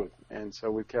a road. And so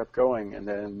we kept going. And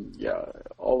then,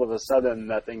 all of a sudden,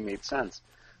 nothing made sense.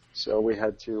 So we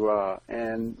had to,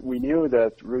 and we knew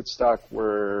that rootstock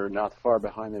were not far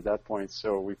behind at that point.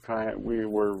 So we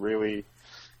were really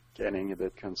getting a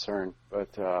bit concerned.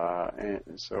 But, and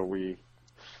so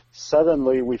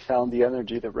suddenly we found the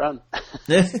energy to run.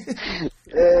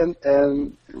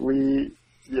 and we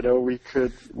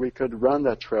could run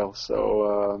that trail.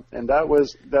 So and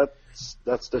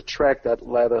that's the trek that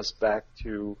led us back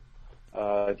to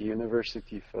the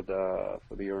university for the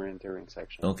orienteering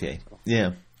section. Okay. So.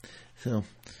 Yeah. So,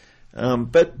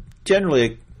 but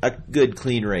generally a good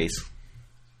clean race.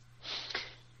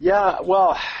 Yeah.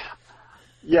 Well.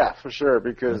 Yeah, for sure.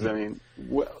 Because I mean,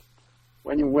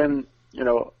 when you win,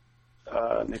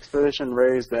 an expedition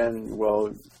race, then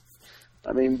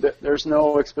I mean, there's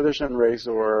no expedition race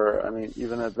or,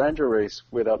 even adventure race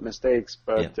without mistakes.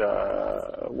 But,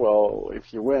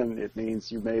 if you win, it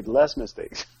means you made less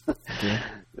mistakes than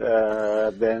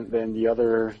the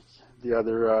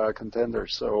other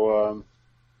contenders. So,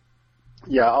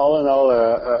 all in all,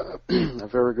 a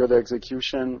very good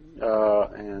execution.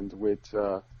 And with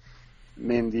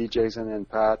Mindy, Jason, and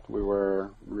Pat, we were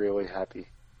really happy.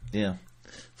 Yeah.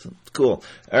 So, cool.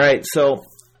 All right. So,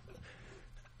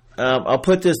 I'll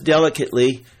put this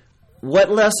delicately. What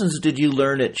lessons did you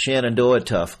learn at Shenandoah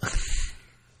Tough?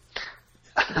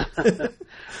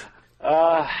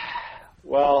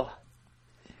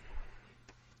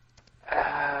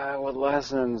 What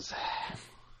lessons?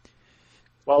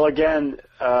 Well, again,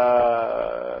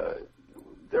 there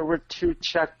were two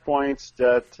checkpoints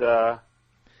that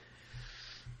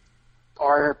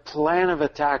our plan of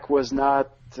attack was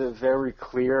not very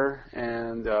clear,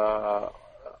 and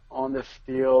on the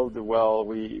field,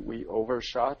 we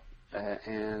overshot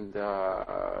and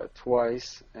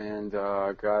twice, and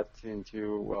got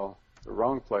into the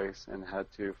wrong place and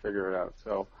had to figure it out.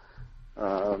 So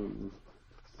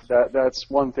that's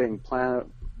one thing.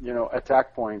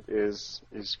 Attack point is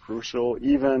crucial,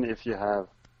 even if you have,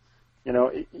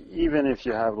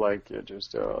 like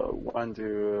just one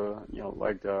to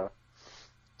like the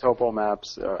topo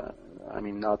maps,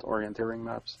 not orienteering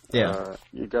maps. Yeah.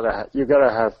 You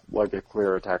gotta have like a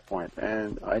clear attack point,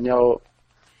 and I know,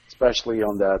 especially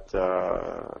on that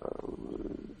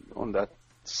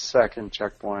second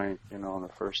checkpoint, on the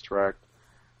first trek,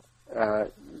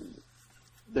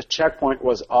 the checkpoint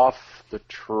was off the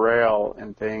trail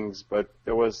and things, but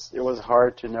it was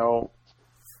hard to know,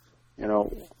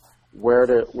 where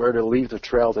to leave the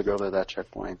trail to go to that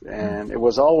checkpoint, and it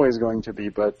was always going to be,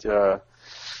 but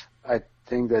I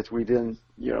think that we didn't,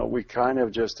 we kind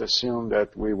of just assumed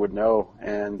that we would know.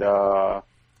 And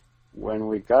when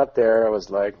we got there, I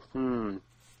was like, I'm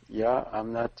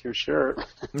not too sure.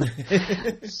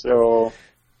 So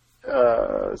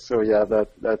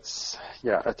that's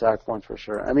attack point for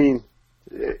sure. I mean,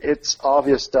 it's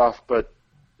obvious stuff, but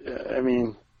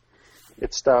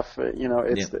it's stuff,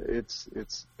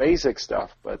 it's basic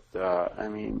stuff, but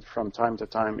from time to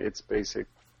time, it's basic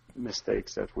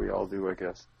mistakes that we all do, I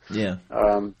guess. Yeah.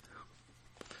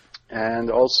 And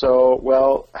also,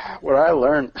 what I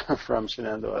learned from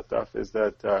Shenandoah Tough is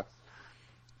that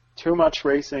too much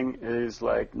racing is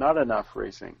like not enough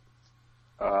racing.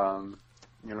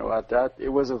 At that, it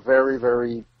was a very,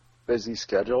 very busy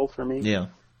schedule for me. Yeah.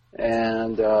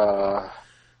 And I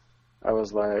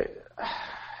was like,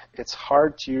 it's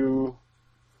hard to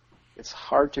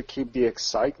keep the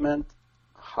excitement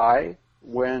high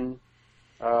when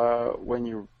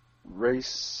you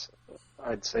race,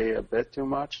 I'd say, a bit too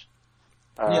much.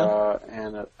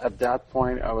 And at that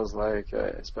point, I was like,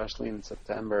 especially in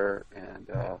September, and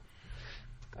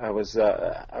I was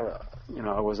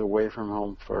away from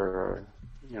home for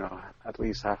at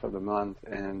least half of the month,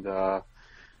 and I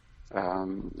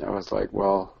was like,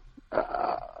 well,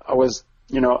 I was,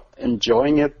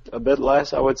 enjoying it a bit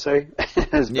less, I would say,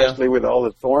 especially with all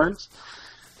the thorns.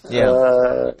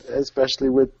 Yeah. Especially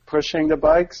with pushing the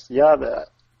bikes. Yeah.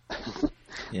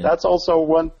 That's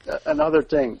also another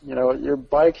thing. Your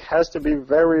bike has to be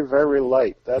very, very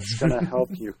light. That's going to help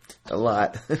you a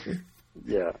lot.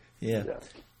 Yeah. Yeah.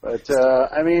 But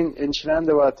in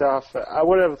Shenandoah Tough, I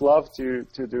would have loved to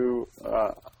do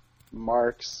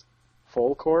Mark's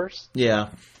full course. Yeah.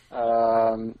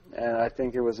 And I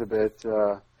think it was a bit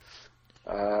of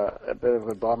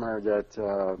a bummer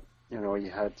that he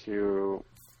had to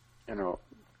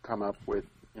come up with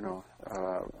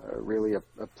really a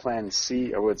plan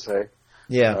C, I would say.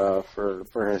 Yeah.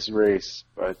 For his race,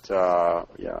 but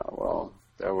well,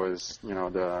 that was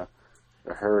the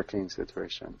hurricane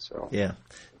situation. So yeah,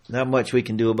 not much we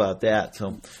can do about that.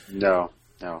 So no.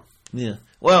 Yeah.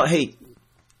 Well, hey,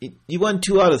 you won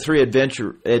 2 out of 3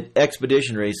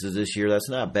 expedition races this year. That's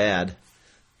not bad.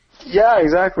 Yeah,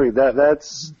 exactly.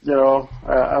 That's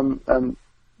I'm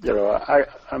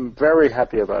very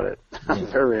happy about it. I'm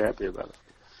very happy about it.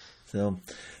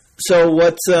 So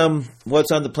what's on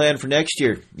the plan for next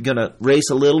year? You gonna race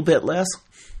a little bit less?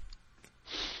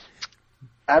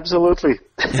 Absolutely.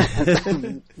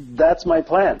 That's my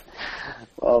plan.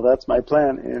 Well, that's my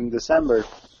plan in December.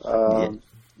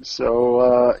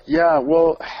 So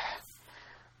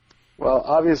well,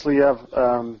 obviously I've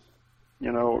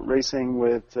racing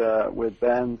with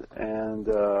Bend and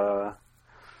the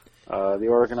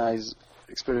organized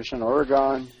Expedition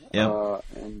Oregon. Yeah.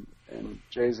 And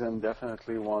Jason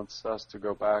definitely wants us to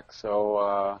go back.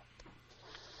 So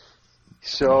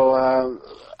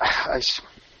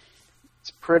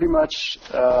it's pretty much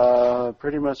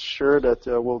sure that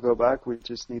we'll go back. We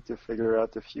just need to figure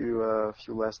out a few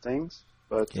last things.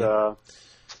 But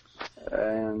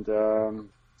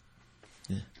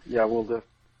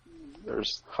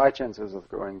there's high chances of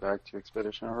going back to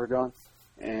Expedition Oregon,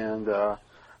 and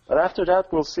but after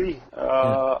that we'll see.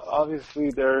 Obviously,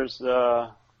 there's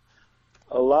a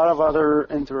lot of other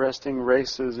interesting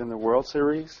races in the World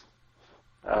Series.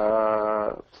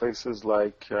 Places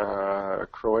like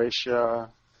Croatia,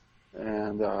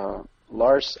 and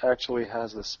Lars actually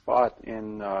has a spot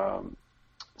in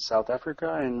South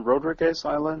Africa in Rodrigues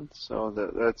Island, so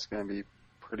that's going to be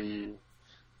pretty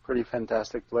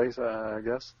fantastic place, I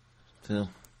guess. So,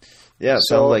 yeah, it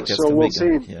sounds like that's so we'll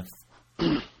good.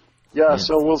 See. Yeah,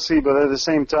 so we'll see. But at the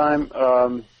same time,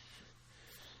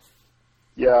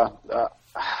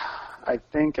 I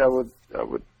think I would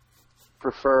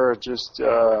prefer just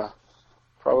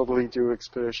probably do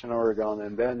Expedition Oregon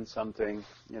and then something,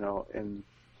 in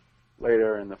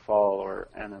later in the fall or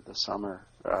end of the summer,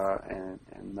 and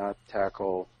not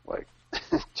tackle like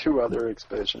 2 other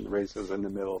expedition races in the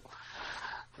middle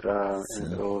of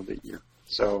the year.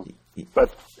 So,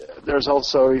 but there's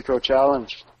also Eco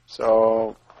Challenge.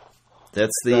 So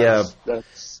that's the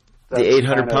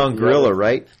 800-pound gorilla,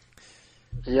 right?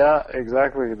 Yeah,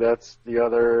 exactly. That's the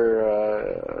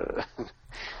other.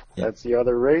 That's the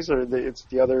other race, or it's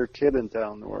the other kid in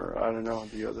town, or I don't know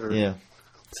the other. Yeah.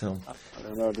 So I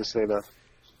don't know how to say that.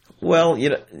 Well,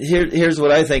 here's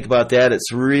what I think about that.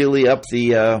 It's really up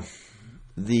the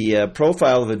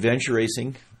profile of adventure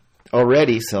racing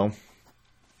already. So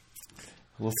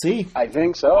we'll see. I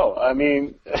think so. I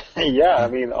mean,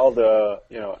 all the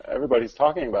everybody's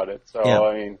talking about it. So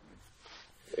I mean,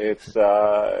 it's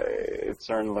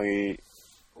certainly,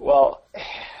 well,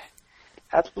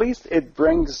 at least it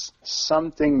brings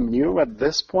something new at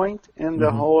this point in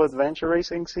the whole adventure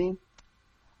racing scene.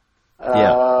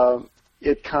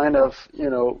 It kind of,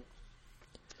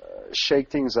 shake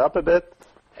things up a bit,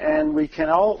 and we can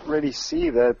already see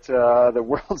that the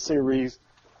World Series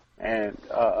and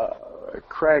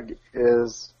Craig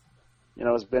has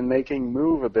been making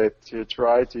move a bit to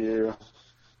try to,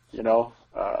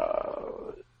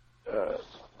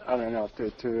 I don't know,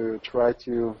 to try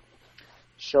to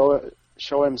show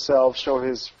himself, show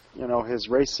his, his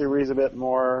race series a bit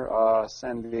more,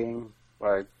 sending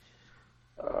like,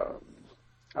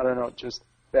 I don't know, just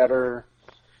better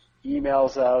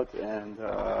emails out and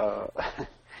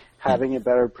having a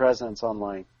better presence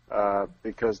online,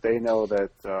 because they know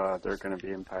that they're going to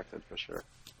be impacted for sure.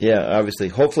 Yeah, obviously.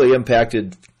 Hopefully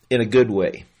impacted in a good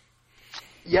way.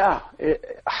 Yeah,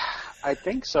 I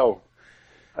think so.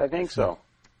 I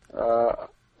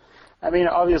mean,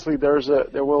 obviously there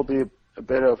will be a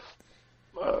bit of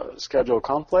schedule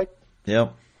conflict.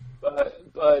 Yeah.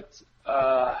 But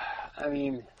I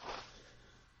mean,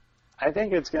 I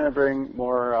think it's going to bring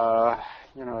more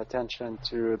attention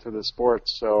to the sport.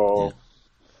 So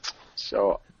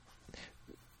So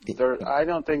I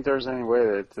don't think there's any way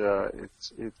that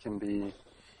it can be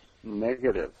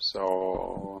negative.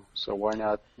 So why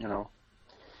not?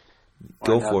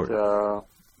 Go for it.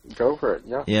 Go for it.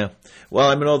 Yeah. Yeah. Well,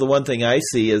 I know the one thing I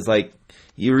see is like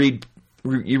you're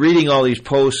reading all these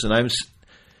posts, and I'm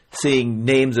seeing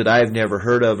names that I've never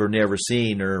heard of or never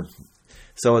seen, or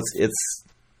so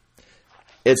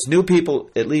it's new people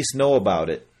at least know about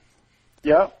it.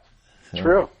 Yeah.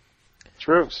 So.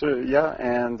 True. So yeah,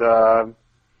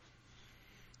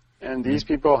 and these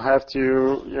people have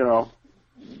to,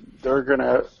 they're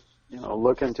gonna,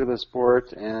 look into the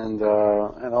sport and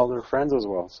all their friends as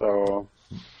well. So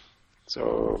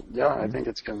yeah, I think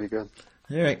it's gonna be good.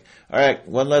 All right.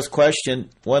 One last question,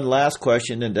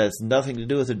 and that's nothing to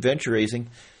do with adventure racing.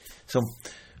 So,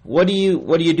 what do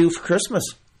you do for Christmas?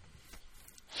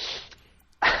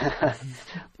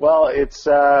 Well, it's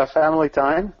family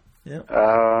time.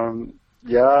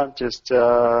 Yeah. Just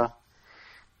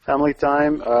family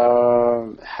time.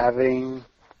 Having,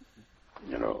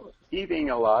 eating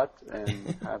a lot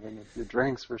and having a few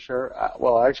drinks for sure.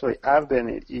 Well, actually, I've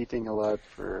been eating a lot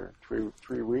for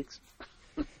three weeks.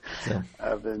 So.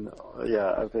 I've been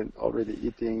already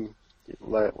eating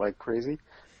like crazy,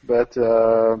 but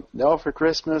no, for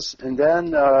Christmas, and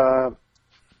then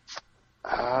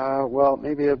well,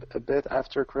 maybe a bit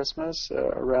after Christmas,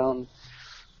 around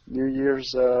New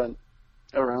Year's,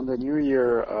 around the New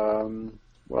Year.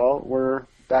 Well, we're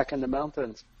back in the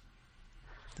mountains.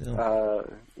 Yeah.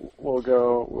 We'll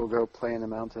go play in the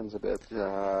mountains a bit,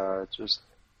 just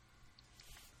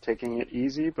taking it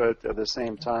easy, but at the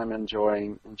same time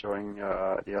enjoying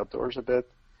the outdoors a bit.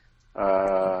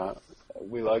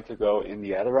 We like to go in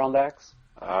the Adirondacks.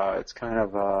 It's kind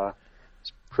of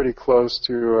it's pretty close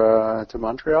to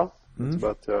Montreal. Mm-hmm. It's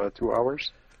about 2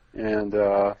 hours, and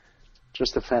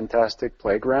just a fantastic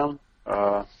playground.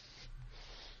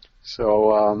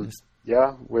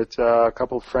 Yeah, with a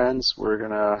couple friends, we're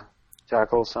gonna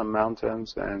tackle some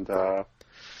mountains and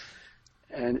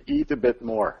eat a bit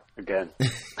more again.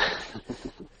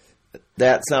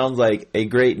 That sounds like a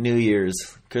great New Year's,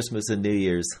 Christmas and New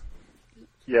Year's.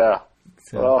 Yeah.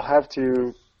 So. Well, I'll have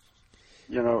to,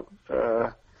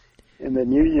 in the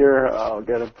new year, I'll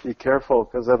gotta be careful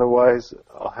because otherwise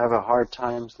I'll have a hard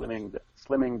time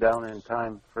slimming down in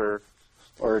time for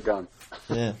Oregon.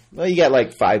 Yeah. Well, you got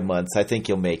like 5 months. I think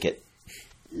you'll make it.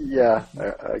 Yeah,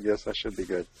 I guess I should be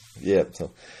good. Yeah.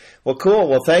 So, well, cool.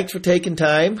 Well, thanks for taking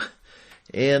time,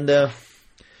 and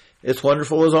it's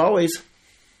wonderful as always.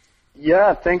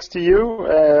 Yeah, thanks to you.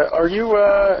 Are you?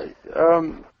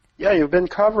 Yeah, you've been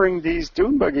covering these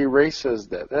dune buggy races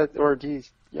or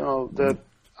these, that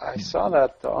I saw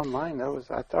that online.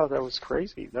 I thought that was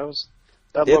crazy. That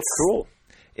looked cool.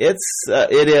 It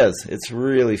is. It's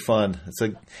really fun.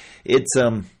 It's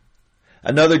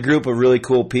another group of really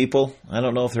cool people. I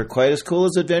don't know if they're quite as cool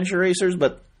as adventure racers,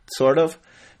 but sort of.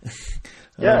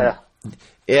 Yeah.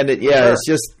 And Sure.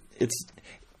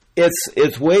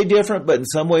 it's way different, but in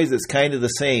some ways it's kind of the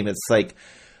same. It's like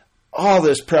all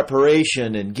this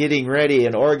preparation and getting ready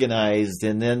and organized,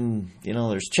 and then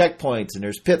there's checkpoints and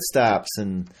there's pit stops,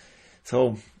 and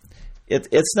so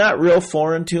it's not real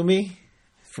foreign to me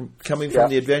coming from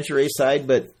the adventure race side,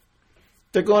 but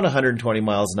they're going 120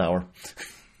 miles an hour.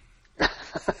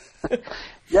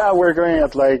 Yeah, we're going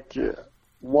at like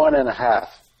 1.5.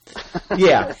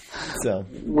 Yeah. So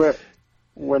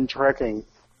when trekking.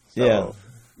 So, yeah.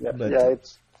 Yeah,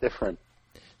 it's different.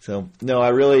 So no,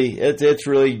 it's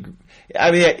really,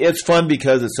 I mean, it's fun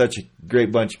because it's such a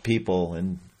great bunch of people,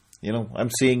 and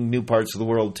I'm seeing new parts of the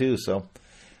world too. So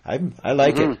I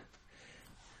like it.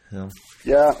 So.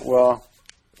 Yeah, well,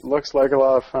 looks like a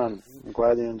lot of fun. I'm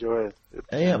glad you enjoy it.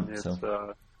 I am.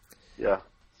 Yeah,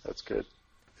 that's good.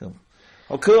 So,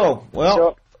 oh, cool.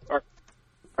 Well, so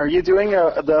are you doing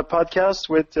the podcast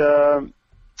with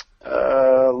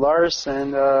Lars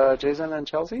and Jason and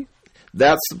Chelsea?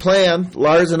 That's the plan.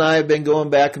 Lars and I have been going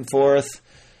back and forth.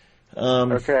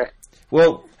 Okay.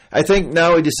 Well, I think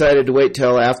now we decided to wait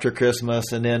till after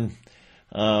Christmas, and then,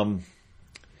 I'll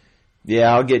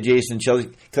get Jason and Chelsea,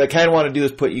 because I kind of want to do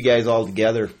is put you guys all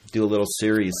together, do a little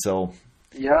series, so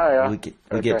we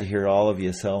get to hear all of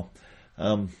you. So,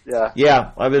 I've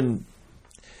been.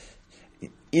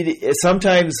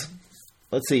 Sometimes,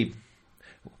 let's see.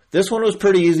 This one was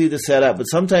pretty easy to set up, but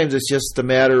sometimes it's just a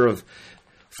matter of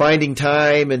finding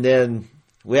time, and then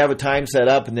we have a time set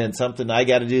up, and then I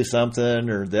got to do something,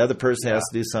 or the other person has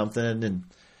to do something, and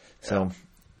so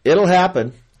it'll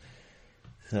happen.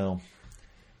 So.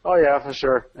 Oh yeah, for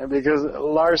sure. And because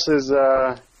Lars is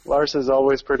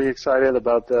always pretty excited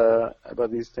about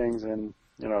these things, and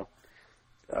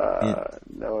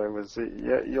No, it was.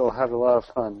 You'll have a lot of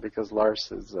fun because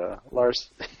Lars is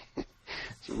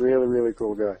He's a really, really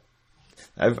cool guy.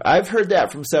 I've heard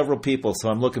that from several people, so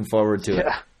I'm looking forward to it.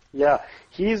 Yeah.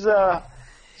 He's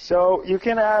so you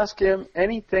can ask him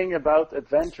anything about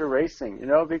adventure racing,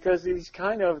 because he's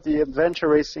kind of the adventure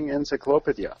racing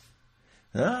encyclopedia.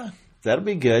 That'll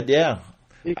be good. Yeah.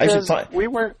 Because we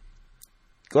were.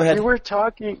 Go ahead. We were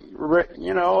talking,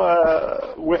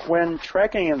 when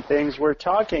trekking and things, we're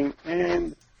talking,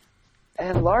 and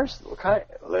Lars,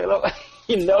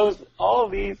 he knows all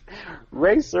these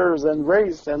racers and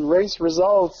race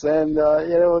results and,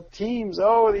 teams.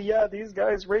 Oh, yeah, these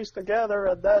guys race together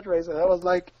at that race. And I was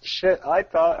like, shit, I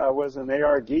thought I was an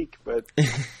AR geek, but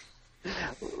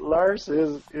Lars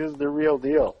is the real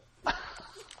deal.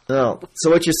 No. So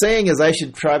what you're saying is I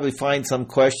should probably find some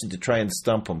question to try and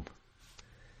stump him.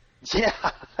 Yeah,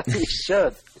 you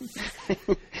should.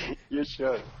 You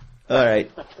should. All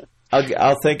right.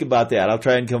 I'll think about that. I'll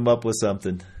try and come up with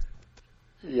something.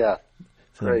 Yeah.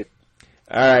 Great.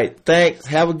 All right. Thanks.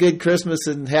 Have a good Christmas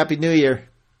and Happy New Year.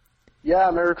 Yeah,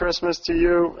 Merry Christmas to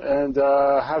you, and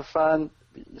have fun.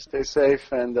 Stay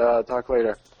safe, and talk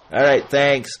later. All right.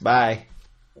 Thanks. Bye.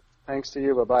 Thanks to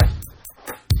you. Bye-bye.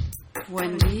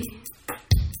 Wendy?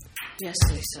 Yes,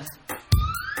 Lisa.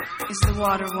 Is the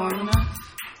water warm enough?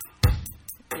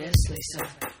 Yes, Lisa.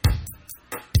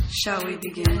 Shall we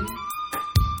begin?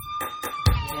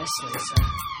 Yes, Lisa.